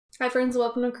Hi friends,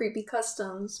 welcome to Creepy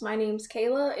Customs. My name's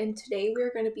Kayla and today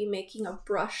we're going to be making a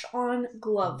brush-on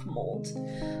glove mold.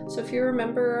 So if you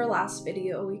remember our last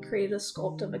video, we created a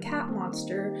sculpt of a cat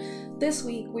monster. This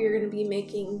week we are going to be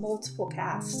making multiple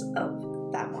casts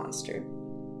of that monster.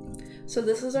 So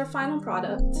this is our final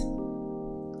product.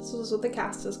 This is what the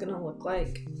cast is going to look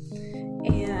like.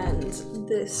 And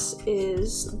this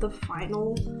is the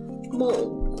final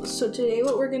mold. So today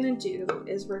what we're going to do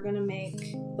is we're going to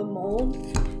make the mold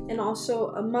and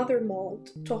also a mother mold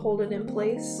to hold it in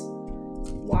place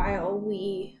while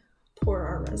we pour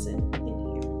our resin in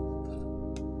here.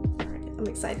 Alright, I'm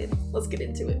excited. Let's get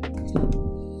into it.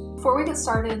 Before we get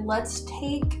started, let's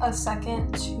take a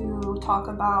second to talk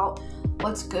about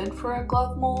what's good for a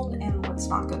glove mold and what's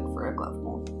not good for a glove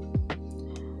mold.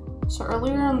 So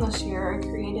earlier in this year, I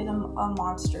created a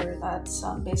monster that's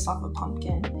based off a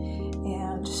pumpkin,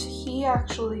 and he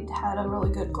actually had a really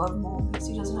good glove mold because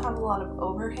he doesn't have a lot of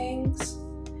overhangs,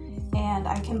 and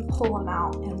I can pull him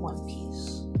out in one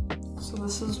piece. So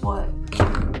this is what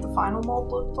the final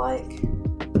mold looked like.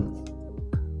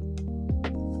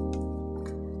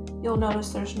 You'll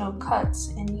notice there's no cuts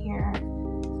in here,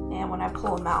 and when I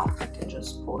pull him out, I can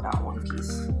just pull it out in one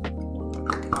piece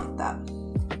like that.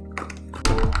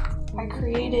 I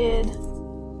created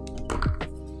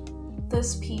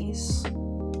this piece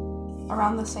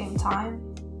around the same time,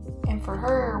 and for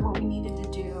her what we needed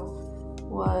to do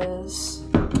was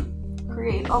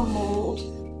create a mold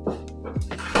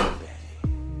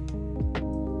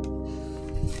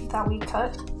that we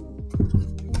cut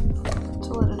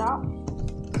to let it out.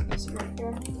 See right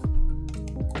here.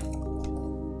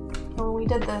 And we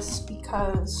did this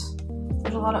because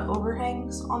there's a lot of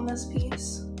overhangs on this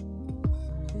piece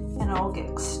and it'll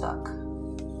get stuck.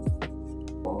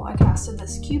 Well, I casted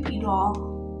this Kewpie doll,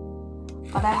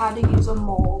 but I had to use a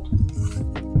mold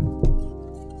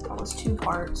that was 2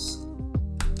 parts,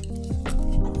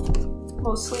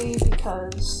 mostly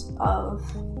because of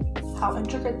how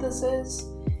intricate this is,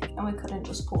 and we couldn't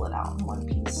just pull it out in one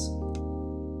piece.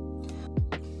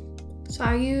 So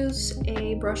I use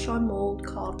a brush-on mold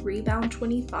called Rebound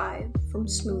 25 from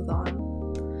Smooth On.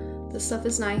 This stuff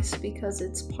is nice because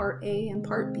it's part A and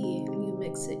part B, and you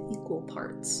mix it equal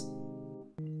parts.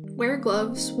 Wear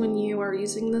gloves when you are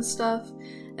using this stuff,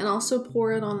 and also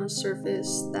pour it on a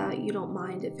surface that you don't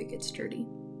mind if it gets dirty.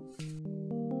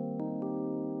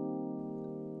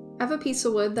 I have a piece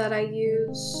of wood that I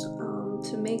use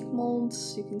to make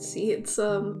molds. You can see it's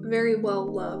very well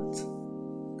loved.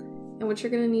 And what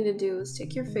you're going to need to do is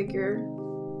take your figure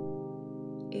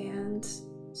and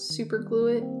super glue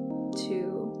it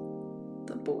to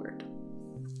the board.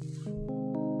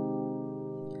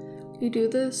 You do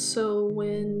this so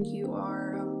when you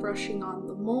are brushing on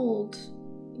the mold,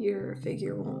 your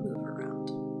figure won't move around.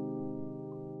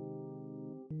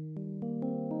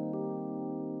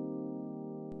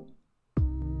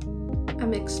 I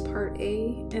mixed part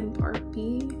A and part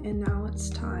B, and now it's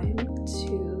time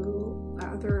to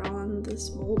lather on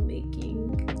this mold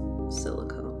making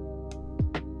silicone.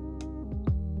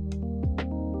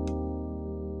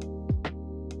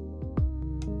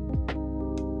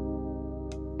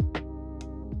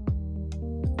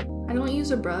 I don't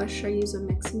use a brush, I use a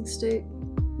mixing stick,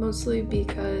 mostly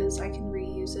because I can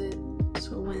reuse it.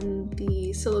 So when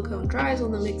the silicone dries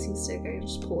on the mixing stick, I can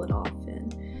just pull it off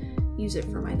and use it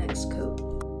for my next coat.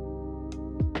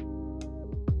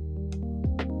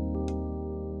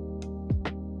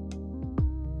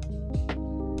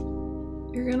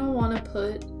 You're going to want to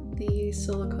put the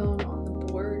silicone on the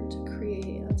board to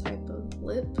create a type of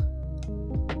lip.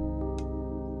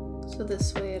 So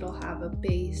this way it'll have a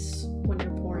base when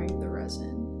you're pouring the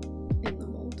resin in the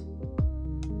mold.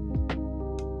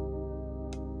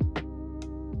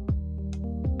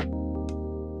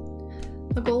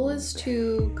 The goal is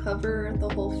to cover the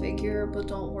whole figure, but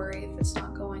don't worry if it's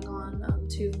not going on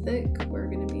too thick. We're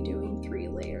going to be doing 3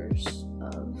 layers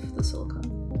of the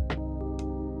silicone.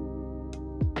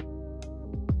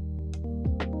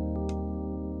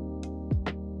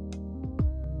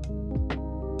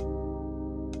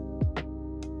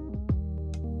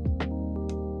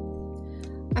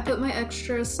 I put my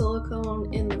extra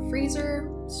silicone in the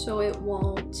freezer so it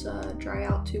won't dry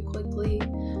out too quickly.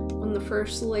 When the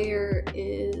first layer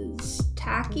is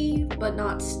tacky but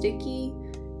not sticky,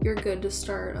 you're good to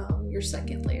start your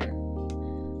second layer.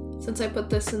 Since I put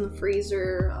this in the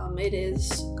freezer, it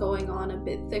is going on a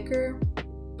bit thicker,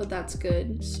 but that's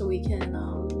good so we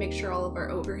can make sure all of our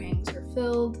overhangs are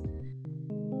filled.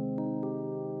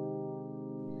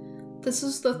 This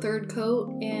is the 3rd coat,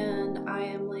 and I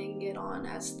am laying it on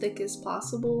as thick as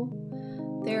possible.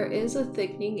 There is a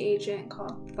thickening agent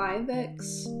called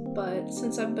Thivex, but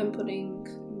since I've been putting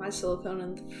my silicone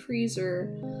in the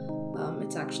freezer,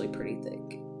 it's actually pretty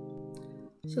thick.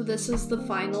 So this is the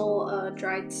final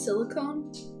dried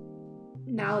silicone.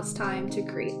 Now it's time to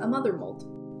create a mother mold.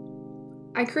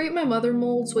 I create my mother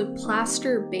molds with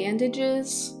plaster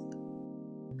bandages.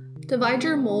 Divide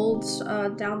your molds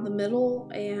down the middle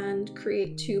and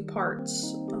create 2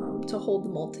 parts to hold the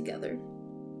mold together.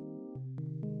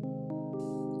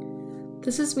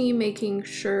 This is me making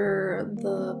sure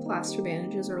the plaster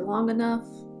bandages are long enough.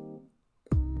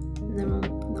 And then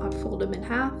I'll fold them in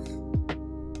half,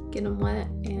 get them wet,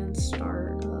 and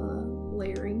start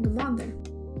layering them on there.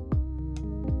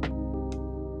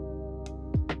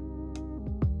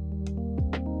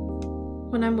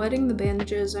 When I'm wetting the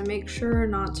bandages, I make sure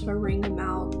not to wring them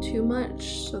out too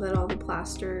much so that all the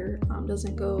plaster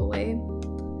doesn't go away.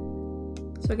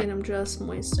 So I get them just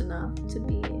moist enough to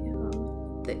be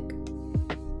thick.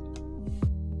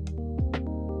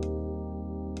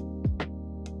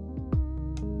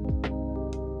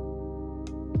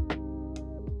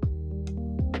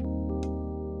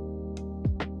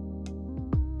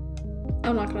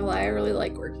 I'm not gonna lie, I really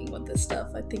like working with this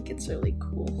stuff. I think it's really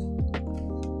cool.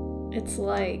 It's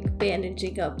like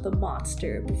bandaging up the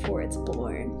monster before it's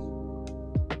born.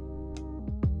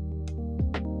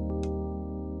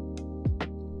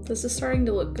 This is starting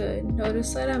to look good.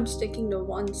 Notice that I'm sticking to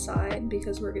one side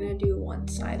because we're gonna do one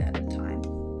side at a time.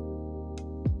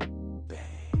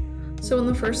 So when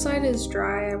the first side is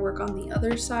dry, I work on the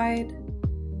other side.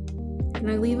 And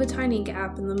I leave a tiny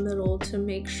gap in the middle to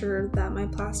make sure that my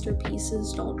plaster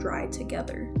pieces don't dry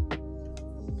together.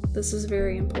 This is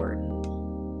very important.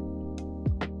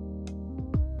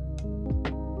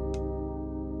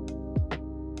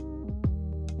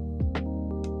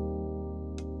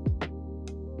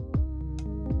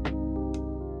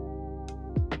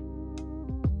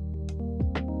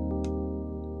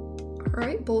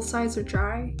 Alright, both sides are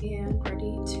dry and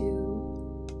ready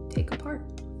to take apart.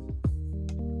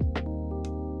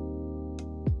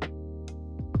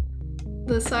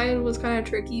 The side was kind of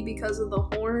tricky because of the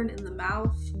horn in the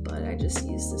mouth, but I just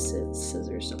used the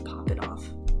scissors to pop it off.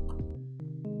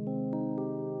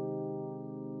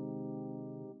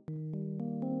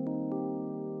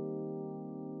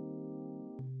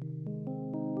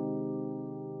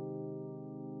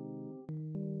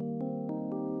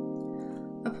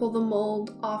 I pull the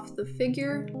mold off the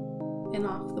figure and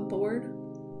off the board.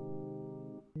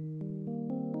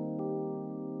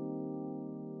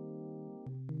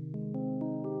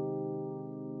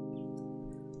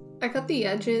 I cut the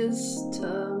edges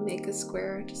to make a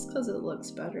square just because it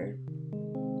looks better.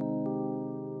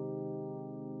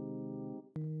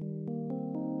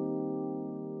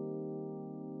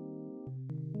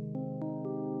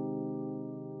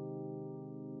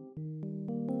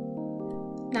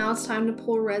 Now it's time to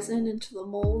pull resin into the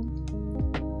mold.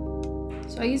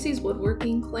 So I use these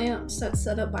woodworking clamps that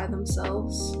set up by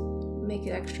themselves, make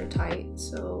it extra tight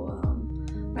so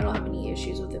I don't have any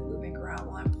issues with it moving around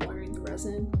while I'm pouring the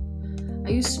resin. I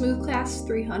use Smooth Cast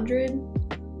 300,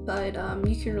 but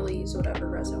you can really use whatever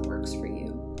resin works for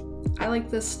you. I like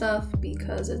this stuff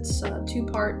because it's 2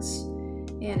 parts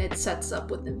and it sets up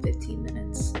within 15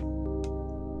 minutes.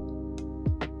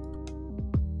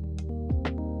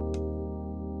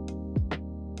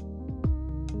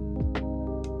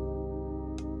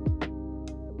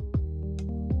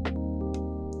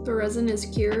 The resin is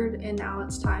cured and now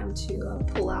it's time to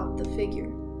pull out the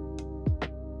figure.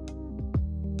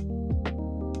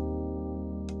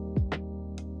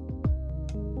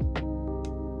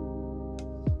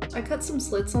 I cut some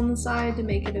slits on the side to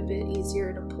make it a bit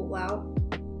easier to pull out.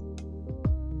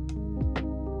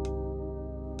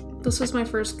 This was my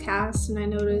first cast and I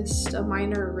noticed a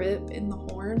minor rip in the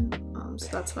horn, so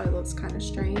that's why it looks kind of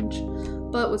strange.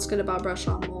 But what's good about brush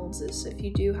on molds is if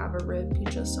you do have a rip, you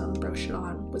just brush it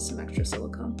on with some extra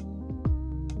silicone.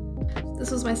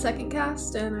 This was my second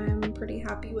cast and I'm pretty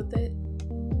happy with it.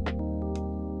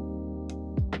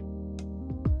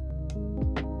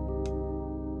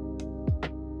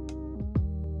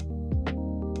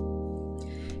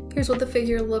 Here's what the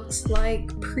figure looks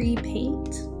like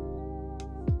pre-paint.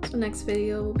 So next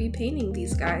video we'll be painting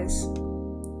these guys.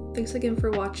 Thanks again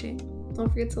for watching. Don't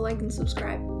forget to like and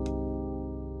subscribe.